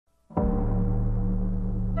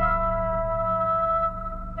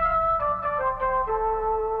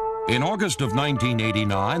In August of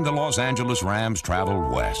 1989, the Los Angeles Rams traveled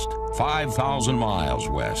west, 5,000 miles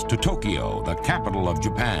west, to Tokyo, the capital of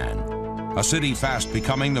Japan, a city fast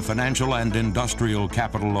becoming the financial and industrial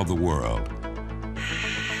capital of the world.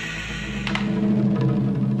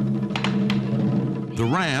 The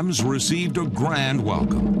Rams received a grand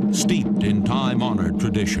welcome, steeped in time-honored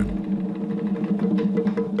tradition.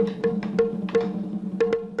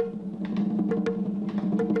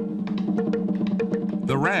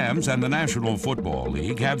 The Rams and the National Football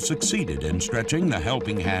League have succeeded in stretching the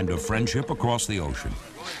helping hand of friendship across the ocean.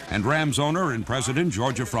 And Rams owner and president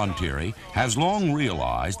Georgia Frontiere has long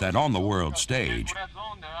realized that on the world stage,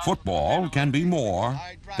 football can be more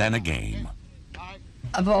than a game.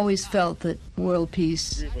 I've always felt that world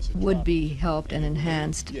peace would be helped and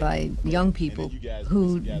enhanced by young people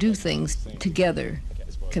who do things together,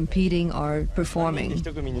 competing or performing.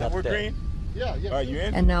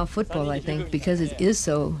 And now football, I think, because it is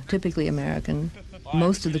so typically American,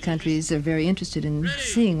 most of the countries are very interested in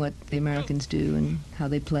seeing what the Americans do and how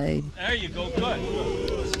they play. There you go,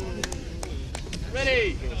 good.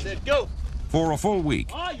 Ready, set, go. For a full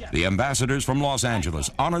week, the ambassadors from Los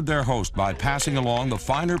Angeles honored their host by passing along the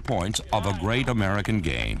finer points of a great American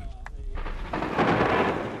game.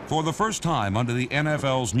 For the first time under the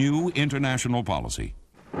NFL's new international policy,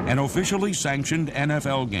 an officially sanctioned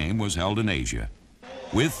NFL game was held in Asia,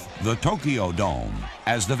 with the Tokyo Dome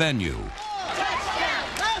as the venue.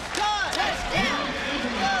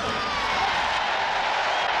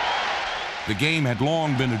 The game had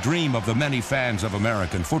long been a dream of the many fans of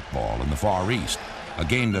American football in the Far East, a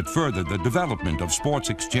game that furthered the development of sports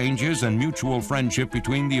exchanges and mutual friendship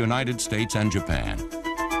between the United States and Japan.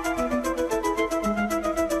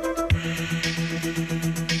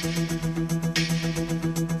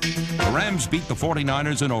 The Rams beat the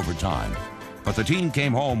 49ers in overtime, but the team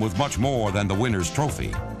came home with much more than the winner's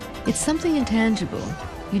trophy. It's something intangible.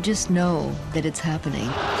 You just know that it's happening,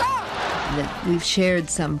 that we've shared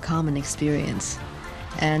some common experience,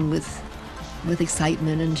 and with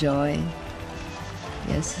excitement and joy.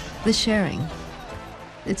 Yes, the sharing.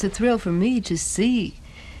 It's a thrill for me to see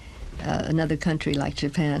another country like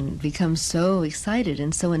Japan become so excited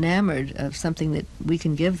and so enamored of something that we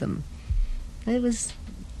can give them. It was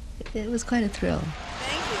quite a thrill.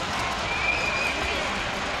 Thank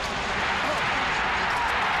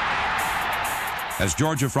you. As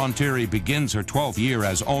Georgia Frontiere begins her 12th year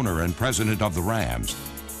as owner and president of the Rams,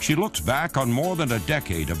 she looks back on more than a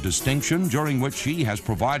decade of distinction during which she has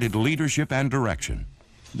provided leadership and direction.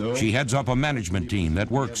 She heads up a management team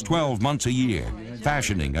that works 12 months a year,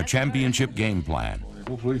 fashioning a championship game plan.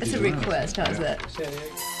 It's a request, how's that?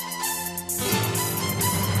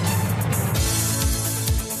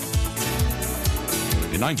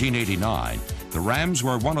 In 1989, the Rams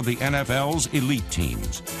were one of the NFL's elite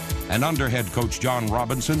teams. And under head coach John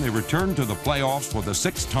Robinson, they returned to the playoffs for the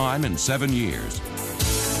 6th time in 7 years.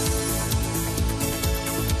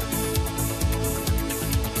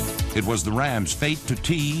 It was the Rams' fate to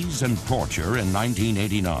tease and torture in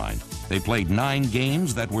 1989. They played 9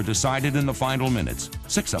 games that were decided in the final minutes,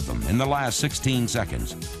 6 of them in the last 16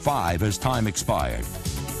 seconds, 5 as time expired.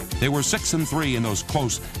 They were 6-3 in those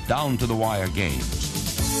close, down-to-the-wire games.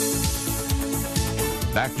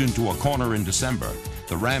 Backed into a corner in December,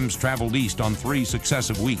 the Rams traveled east on 3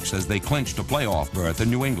 successive weeks as they clinched a playoff berth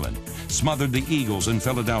in New England, smothered the Eagles in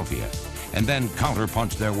Philadelphia, and then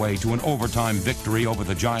counterpunched their way to an overtime victory over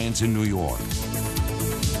the Giants in New York.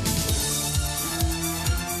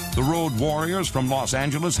 The Road Warriors from Los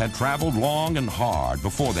Angeles had traveled long and hard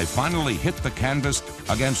before they finally hit the canvas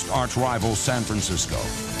against arch-rival San Francisco.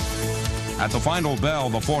 At the final bell,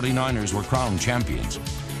 the 49ers were crowned champions,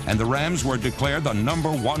 and the Rams were declared the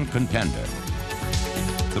 #1 contender.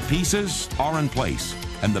 The pieces are in place,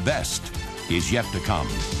 and the best is yet to come.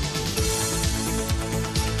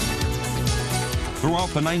 Throughout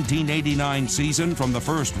the 1989 season, from the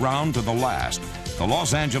first round to the last, the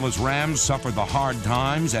Los Angeles Rams suffered the hard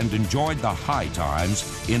times and enjoyed the high times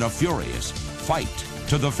in a furious fight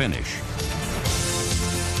to the finish.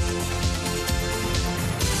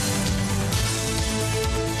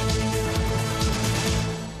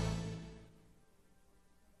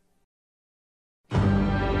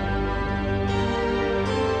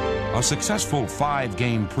 A successful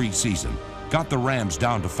 5-game preseason got the Rams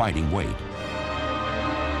down to fighting weight.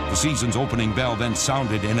 The season's opening bell then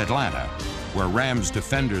sounded in Atlanta, where Rams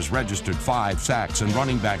defenders registered 5 sacks and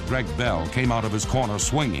running back Greg Bell came out of his corner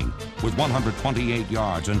swinging with 128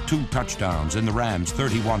 yards and 2 touchdowns in the Rams'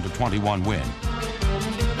 31-21 win.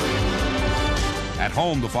 At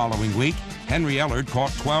home the following week, Henry Ellard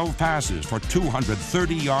caught 12 passes for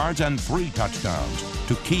 230 yards and 3 touchdowns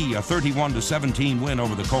to key a 31-17 win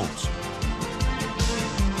over the Colts.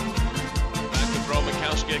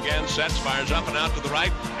 Again, sets, fires up and out to the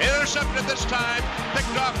right. Intercepted this time.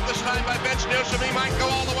 Picked off this time by Vince Newsom. He might go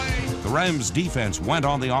all the way. The Rams defense went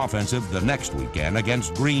on the offensive the next weekend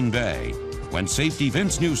against Green Bay, when safety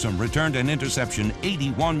Vince Newsom returned an interception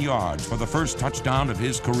 81 yards for the first touchdown of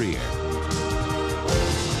his career.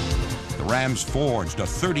 The Rams forged a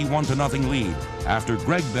 31-0 lead after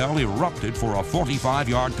Greg Bell erupted for a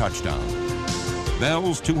 45-yard touchdown.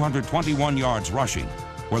 Bell's 221 yards rushing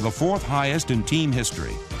were the 4th highest in team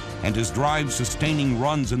history, and his drive-sustaining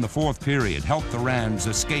runs in the 4th period helped the Rams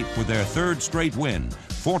escape with their 3rd straight win,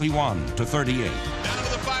 41-38. Down to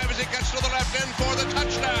the 5 as he gets to the left end for the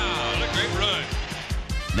touchdown. A great run.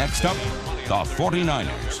 Next up, the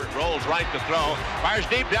 49ers. Rolls right to throw. Fires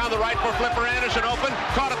deep down the right for Flipper Anderson open.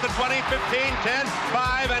 Caught at the 20, 15, 10,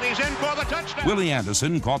 5, and he's in for the touchdown. Willie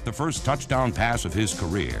Anderson caught the first touchdown pass of his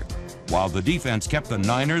career, while the defense kept the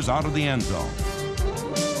Niners out of the end zone.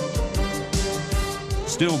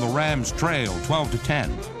 Still, the Rams trailed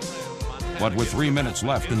 12-10. But with 3 minutes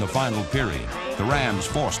left in the final period, the Rams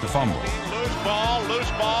forced a fumble.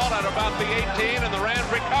 Loose ball at about the 18, and the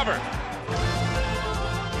Rams recovered.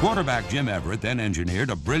 Quarterback Jim Everett then engineered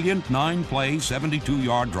a brilliant 9-play,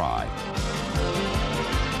 72-yard drive.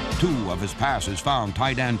 2 of his passes found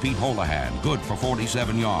tight end Pete Holohan, good for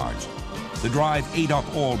 47 yards. The drive ate up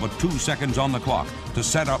all but 2 seconds on the clock to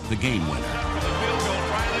set up the game winner.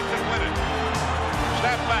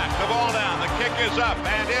 Step back, the ball down, the kick is up,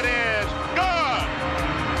 and it is good!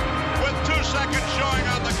 With 2 seconds showing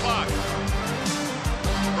on the clock.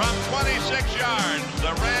 From 26 yards, the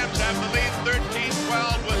Rams have the lead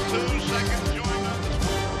 13-12 with 2 seconds showing on the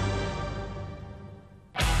clock.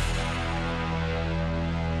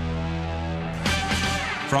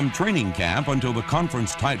 From training camp until the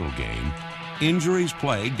conference title game, injuries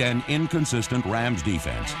plagued an inconsistent Rams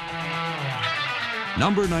defense.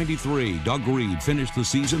 Number 93, Doug Reed, finished the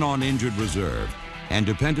season on injured reserve and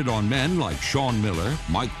depended on men like Sean Miller,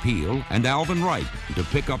 Mike Peel, and Alvin Wright to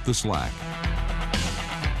pick up the slack.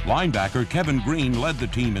 Linebacker Kevin Green led the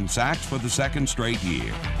team in sacks for the 2nd straight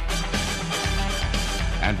year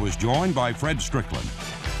and was joined by Fred Strickland,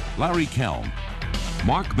 Larry Kelm,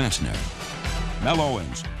 Mark Messner, Mel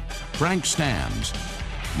Owens, Frank Stams,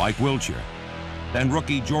 Mike Wiltshire, and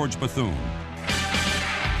rookie George Bethune.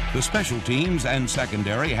 The special teams and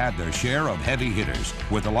secondary had their share of heavy hitters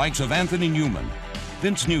with the likes of Anthony Newman,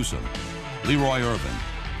 Vince Newsom, Leroy Irvin,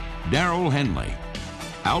 Darrell Henley,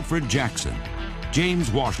 Alfred Jackson,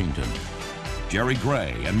 James Washington, Jerry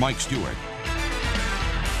Gray, and Mike Stewart.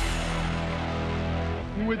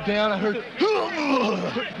 He went down, I heard, it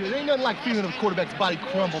ain't nothing like feeling a quarterback's body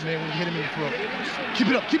crumble, man, when you hit him in the throat. Keep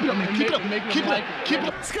it up, man, keep it up, keep it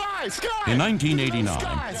up. Sky! In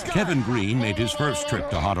 1989, Kevin Green made his first trip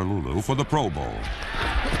to Honolulu for the Pro Bowl.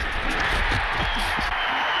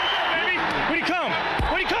 Where'd he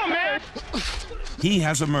come, man? He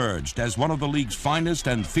has emerged as one of the league's finest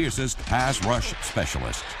and fiercest pass rush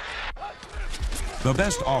specialists. The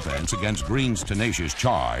best offense against Green's tenacious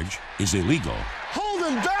charge is illegal. Hold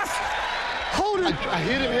him, Beth! Hold him! I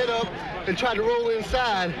hit him head up and tried to roll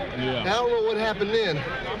inside. Yeah. I don't know what happened then.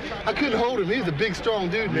 I couldn't hold him. He's a big, strong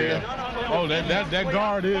dude, man. Oh, that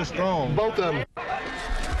guard is strong. Both of them.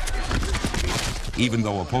 Even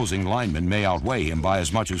though opposing linemen may outweigh him by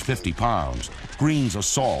as much as 50 pounds, Green's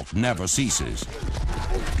assault never ceases.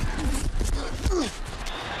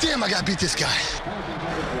 Damn, I gotta beat this guy.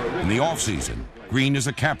 In the offseason, Green is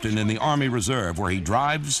a captain in the Army Reserve where he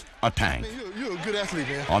drives a tank. You're a good athlete,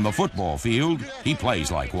 man. On the football field, he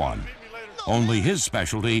plays like one. Only his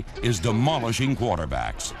specialty is demolishing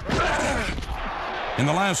quarterbacks. In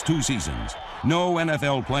the last 2 seasons, no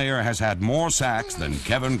NFL player has had more sacks than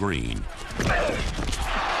Kevin Green.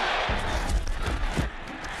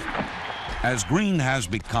 As Green has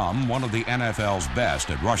become one of the NFL's best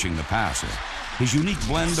at rushing the passer, his unique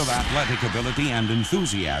blend of athletic ability and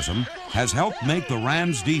enthusiasm has helped make the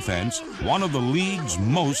Rams defense one of the league's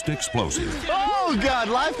most explosive. Oh, God,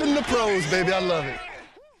 life in the pros, baby. I love it.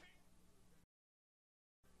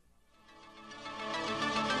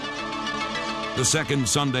 The second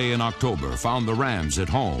Sunday in October found the Rams at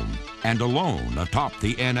home and alone atop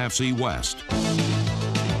the NFC West.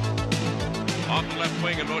 Off the left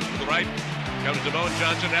wing and motion to the right. Comes Damone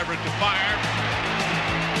Johnson, Everett to fire.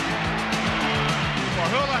 For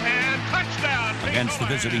Houlihan, touchdown! Against the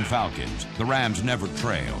visiting Falcons, the Rams never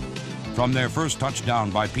trailed. From their first touchdown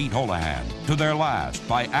by Pete Houlihan to their last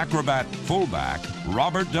by acrobat fullback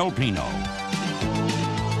Robert Del Pino.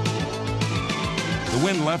 The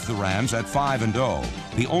win left the Rams at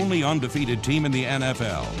 5-0, the only undefeated team in the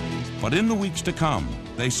NFL. But in the weeks to come,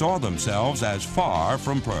 they saw themselves as far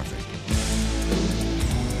from perfect.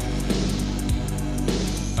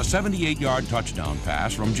 A 78-yard touchdown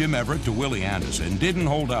pass from Jim Everett to Willie Anderson didn't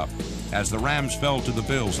hold up as the Rams fell to the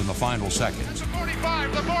Bills in the final seconds. The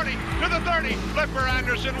 45, the 40, to the 30. Flipper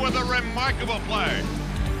Anderson with a remarkable play.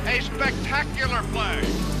 A spectacular play.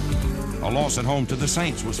 A loss at home to the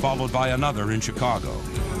Saints was followed by another in Chicago.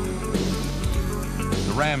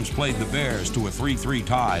 The Rams played the Bears to a 3-3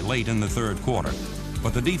 tie late in the third quarter,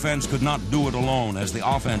 but the defense could not do it alone as the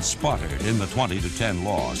offense sputtered in the 20-10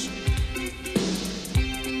 loss.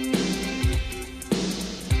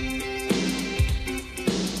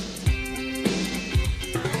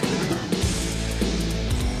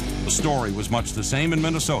 The story was much the same in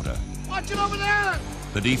Minnesota. Watch it over there!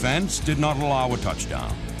 The defense did not allow a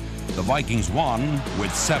touchdown. The Vikings won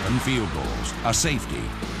with 7 field goals, a safety,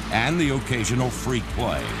 and the occasional freak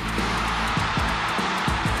play.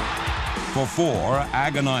 For 4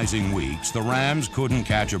 agonizing weeks, the Rams couldn't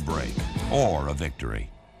catch a break or a victory.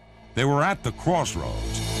 They were at the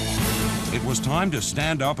crossroads. It was time to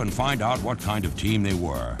stand up and find out what kind of team they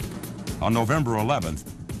were. On November 11th,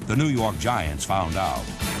 the New York Giants found out.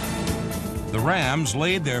 The Rams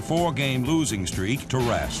laid their 4-game losing streak to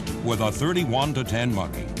rest with a 31-10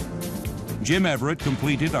 mugging. Jim Everett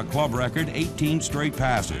completed a club record 18 straight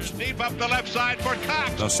passes. Deep up the left side for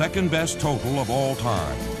Cox. The second best total of all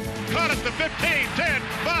time. Caught at the 15, 10,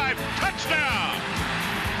 5, touchdown!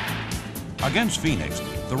 Against Phoenix,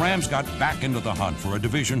 the Rams got back into the hunt for a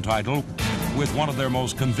division title with one of their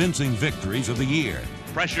most convincing victories of the year.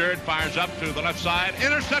 Pressured, fires up to the left side,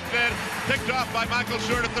 intercepted, picked off by Michael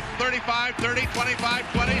Stewart at the 35, 30,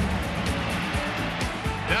 25, 20.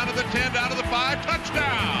 Down to the 10, down to the 5,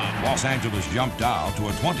 touchdown! Los Angeles jumped out to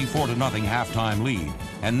a 24-0 halftime lead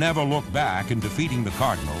and never looked back in defeating the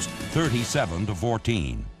Cardinals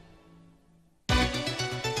 37-14.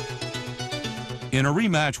 In a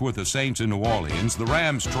rematch with the Saints in New Orleans, the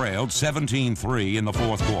Rams trailed 17-3 in the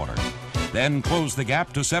fourth quarter, then closed the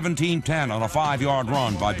gap to 17-10 on a 5-yard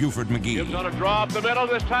run by Buford McGee. Gibbs on a draw up the middle,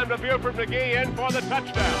 this time to Buford McGee in for the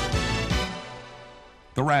touchdown.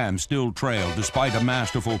 The Rams still trailed despite a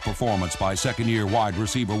masterful performance by second-year wide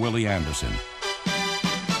receiver Willie Anderson.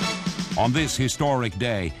 On this historic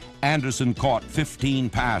day, Anderson caught 15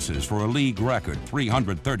 passes for a league record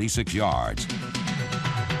 336 yards.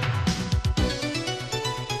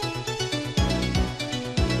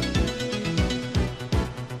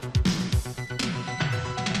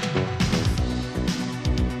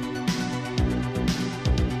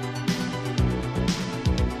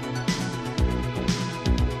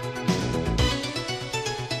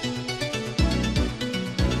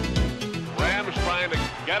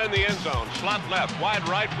 Get in the end zone, slot left, wide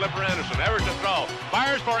right, Flipper Anderson. Everett to throw,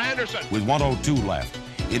 fires for Anderson. With 1:02 left,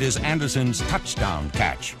 it is Anderson's touchdown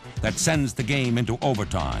catch that sends the game into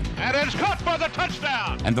overtime. And it's caught for the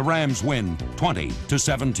touchdown. And the Rams win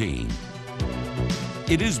 20-17.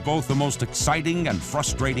 It is both the most exciting and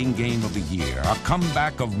frustrating game of the year, a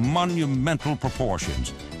comeback of monumental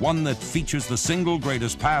proportions, one that features the single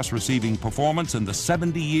greatest pass receiving performance in the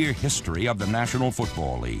 70-year history of the National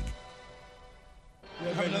Football League.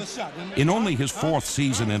 In only his 4th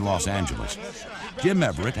season in Los Angeles, Jim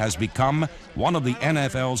Everett has become one of the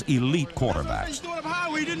NFL's elite quarterbacks.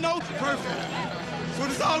 We didn't know. Perfect. That's what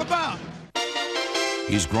it's all about.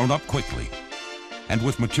 He's grown up quickly, and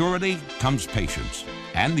with maturity comes patience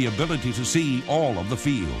and the ability to see all of the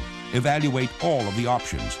field, evaluate all of the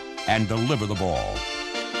options, and deliver the ball.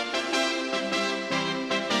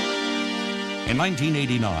 In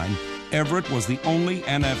 1989, Everett was the only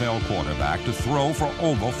NFL quarterback to throw for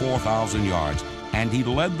over 4,000 yards, and he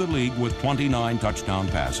led the league with 29 touchdown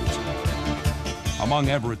passes. Among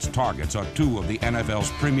Everett's targets are 2 of the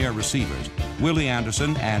NFL's premier receivers, Willie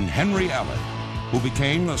Anderson and Henry Ellett, who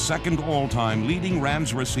became the second all-time leading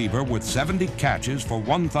Rams receiver with 70 catches for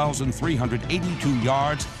 1,382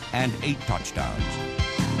 yards and 8 touchdowns.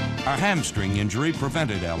 A hamstring injury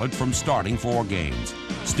prevented Ellett from starting 4 games.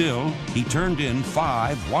 Still, he turned in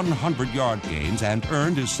 5 100-yard games and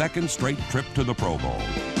earned his 2nd straight trip to the Pro Bowl.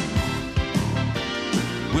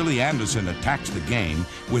 Willie Anderson attacks the game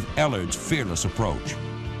with Ellard's fearless approach.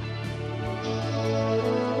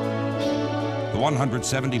 The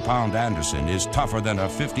 170-pound Anderson is tougher than a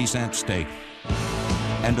 50-cent steak,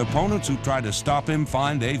 and opponents who try to stop him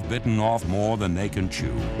find they've bitten off more than they can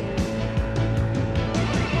chew.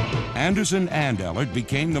 Anderson and Ellard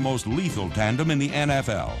became the most lethal tandem in the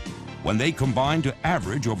NFL when they combined to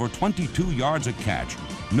average over 22 yards a catch.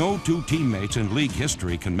 No 2 teammates in league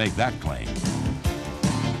history can make that claim.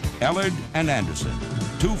 Ellard and Anderson,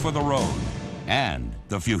 2 for the road and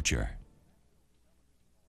the future.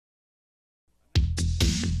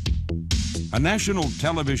 A national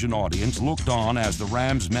television audience looked on as the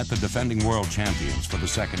Rams met the defending world champions for the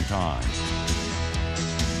second time.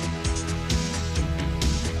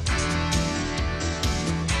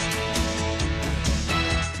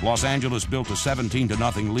 Los Angeles built a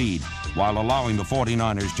 17-0 lead while allowing the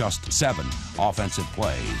 49ers just 7 offensive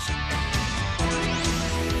plays.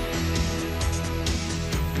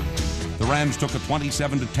 The Rams took a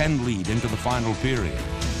 27-10 lead into the final period.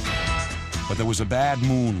 But there was a bad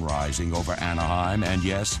moon rising over Anaheim, and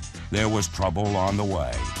yes, there was trouble on the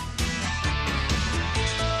way.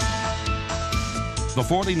 The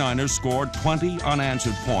 49ers scored 20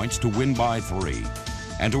 unanswered points to win by 3.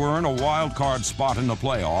 And to earn a wild card spot in the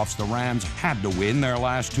playoffs, the Rams had to win their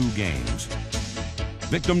last 2 games.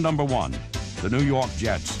 Victim number 1, the New York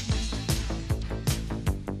Jets.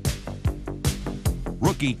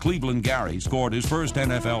 Rookie Cleveland Gary scored his first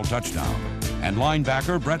NFL touchdown. And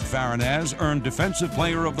linebacker Brett Farinez earned Defensive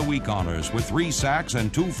Player of the Week honors with 3 sacks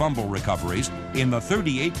and 2 fumble recoveries in the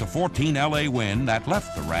 38-14 LA win that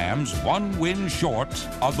left the Rams 1 win short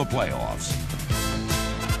of the playoffs.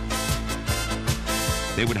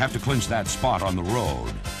 They would have to clinch that spot on the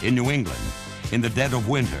road, in New England, in the dead of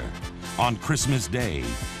winter, on Christmas Day,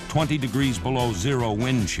 20 degrees below 0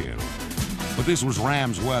 wind chill. But this was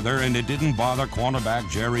Rams weather, and it didn't bother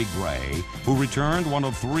cornerback Jerry Gray, who returned one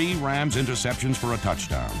of 3 Rams interceptions for a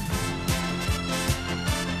touchdown.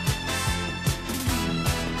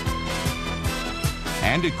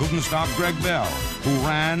 And it couldn't stop Greg Bell, who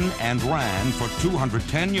ran and ran for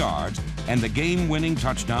 210 yards and the game-winning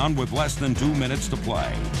touchdown with less than 2 minutes to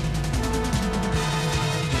play.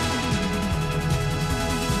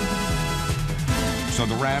 So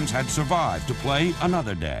the Rams had survived to play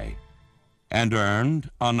another day and earned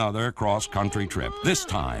another cross-country trip, this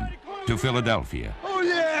time to Philadelphia. Oh,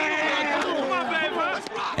 yeah!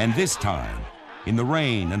 And this time, in the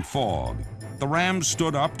rain and fog, the Rams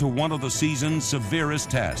stood up to one of the season's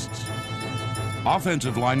severest tests.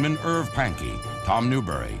 Offensive linemen Irv Pankey, Tom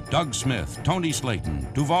Newberry, Doug Smith, Tony Slayton,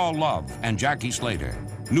 Duval Love, and Jackie Slater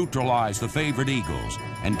neutralized the favored Eagles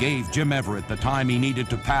and gave Jim Everett the time he needed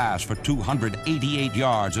to pass for 288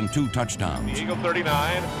 yards and 2 touchdowns. The Eagle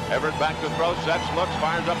 39, Everett back to throw, sets, looks,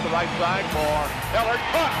 fires up the right side for Ellard,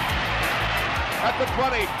 caught! At the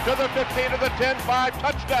 20, to the 15, to the 10, 5,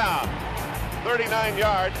 touchdown! 39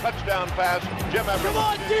 yards, touchdown pass, Jim Everett. Come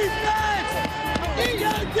on, defense!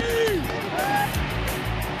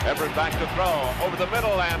 Everett back to throw, over the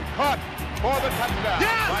middle and caught for the touchdown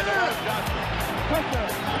by DeMar Johnson. Hey,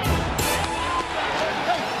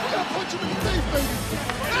 I'll punch him in the face, baby!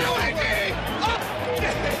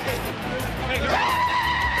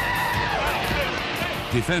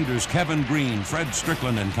 Defenders Kevin Green, Fred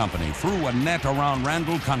Strickland and company threw a net around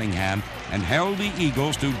Randall Cunningham and held the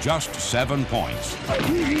Eagles to just 7 points.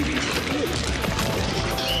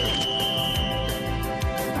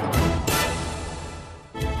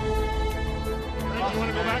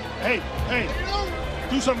 Hey,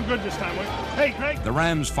 do something good this time, will you? Hey, Greg. The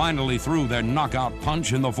Rams finally threw their knockout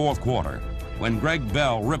punch in the 4th quarter when Greg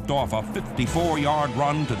Bell ripped off a 54-yard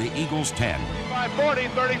run to the Eagles' 10. 35-40,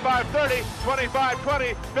 35-30,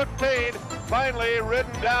 25-20, 15, finally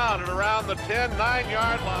ridden down and around the 10,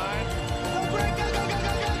 9-yard line.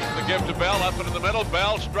 The give to Bell, up into the middle.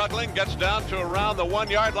 Bell struggling, gets down to around the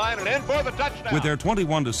 1-yard line and in for the touchdown. With their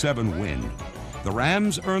 21-7 win, the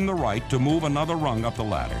Rams earned the right to move another rung up the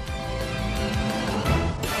ladder.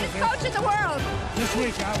 Coach of the world. This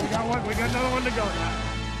week, we got another one to go now.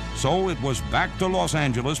 So it was back to Los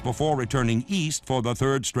Angeles before returning east for the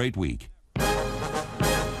 3rd straight week.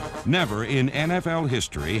 Never in NFL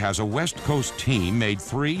history has a West Coast team made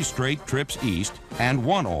 3 straight trips east and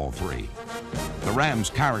won all 3. The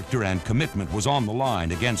Rams' character and commitment was on the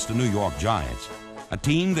line against the New York Giants, a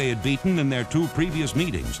team they had beaten in their 2 previous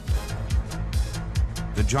meetings.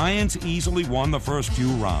 The Giants easily won the first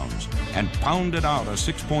few rounds and pounded out a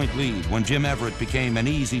 6-point lead when Jim Everett became an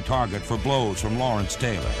easy target for blows from Lawrence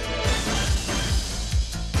Taylor.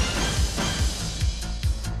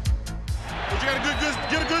 But you got to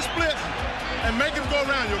get a good split and make him go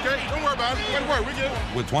around you, okay? Don't worry about it. Way to work. We get it.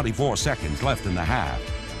 With 24 seconds left in the half,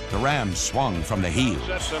 the Rams swung from the heels.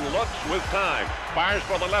 Sets and looks with time. Fires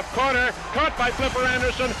for the left corner. Caught by Flipper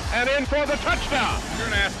Anderson and in for the touchdown. You're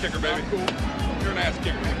an ass kicker, baby. You're an ass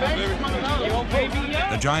kicker.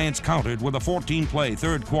 The Giants countered with a 14-play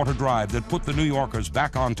 3rd quarter drive that put the New Yorkers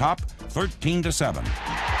back on top, 13-7.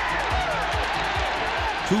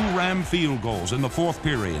 2 Ram field goals in the 4th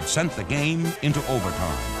period sent the game into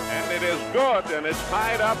overtime. And it It is good, and it's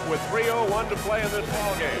tied up with 3:01 to play in this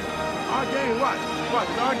ball game. Our game, what? What?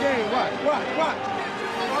 Our game, what? What?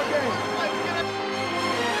 Our game.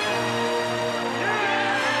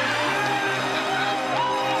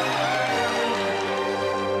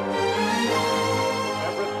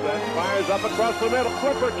 Fires up across the middle.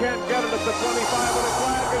 Flipper can't get it at the 25, and a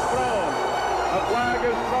flag is thrown. A flag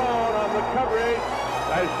is thrown on the coverage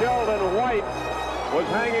as Sheldon White was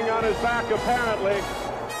hanging on his back, apparently.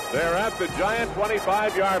 They're at the Giant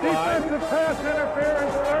 25-yard line. Defensive pass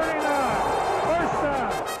interference, 39. First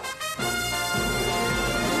down.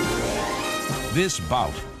 This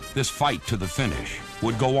bout, this fight to the finish,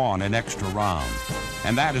 would go on an extra round.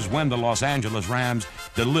 And that is when the Los Angeles Rams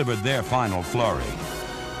delivered their final flurry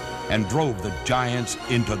and drove the Giants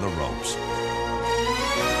into the ropes.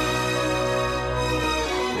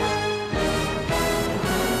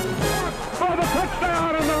 For the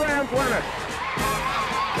touchdown, and the Rams win it.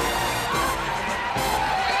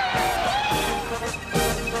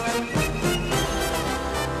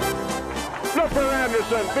 Flipper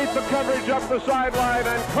Anderson beat the coverage up the sideline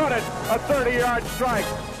and caught it, a 30-yard strike.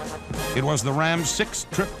 It was the Rams' 6th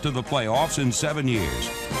trip to the playoffs in 7 years.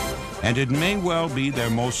 And it may well be their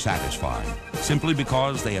most satisfying, simply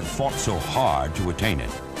because they had fought so hard to attain it.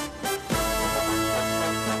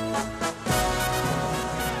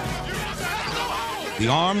 The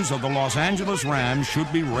arms of the Los Angeles Rams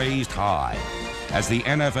should be raised high as the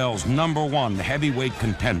NFL's #1 heavyweight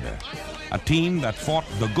contender, a team that fought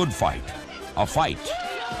the good fight, a fight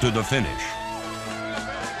to the finish.